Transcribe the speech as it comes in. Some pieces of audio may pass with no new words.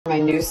My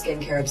new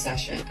skincare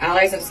obsession.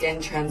 Allies of Skin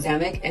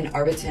Tranexamic and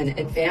Arbutin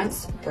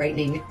Advanced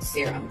Brightening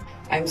Serum.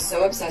 I'm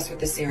so obsessed with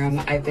the serum.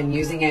 I've been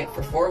using it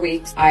for 4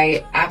 weeks.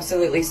 I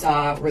absolutely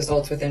saw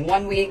results within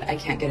 1 week. I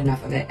can't get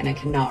enough of it and I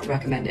cannot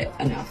recommend it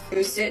enough.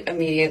 Used it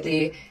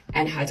immediately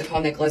and had to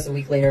call Nicholas a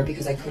week later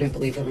because I couldn't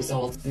believe the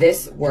results.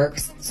 This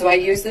works. So I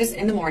use this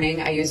in the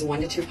morning. I use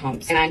 1 to 2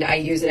 pumps and I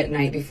use it at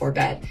night before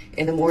bed.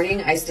 In the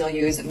morning, I still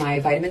use my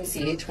vitamin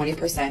C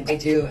 20%. I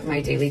do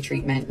my daily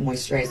treatment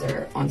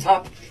moisturizer on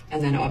top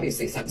and then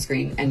obviously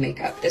sunscreen and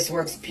makeup. This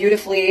works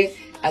beautifully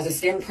as a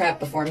skin prep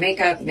before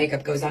makeup.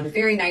 Makeup goes on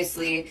very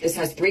nicely. This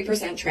has 3%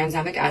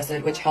 Tranexamic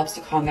Acid, which helps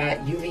to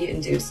combat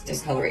UV-induced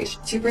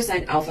discoloration.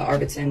 2% Alpha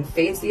Arbutin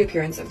fades the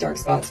appearance of dark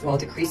spots while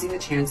decreasing the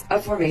chance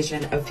of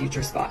formation of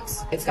future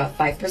spots. It's got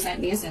 5%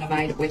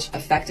 Niacinamide, which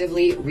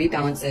effectively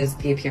rebalances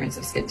the appearance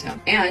of skin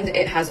tone. And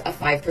it has a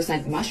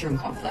 5% mushroom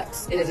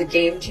complex. It is a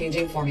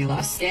game-changing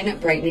formula. Skin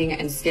brightening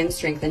and skin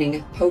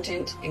strengthening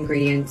potent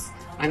ingredients.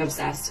 I'm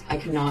obsessed. I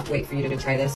cannot wait for you to try this.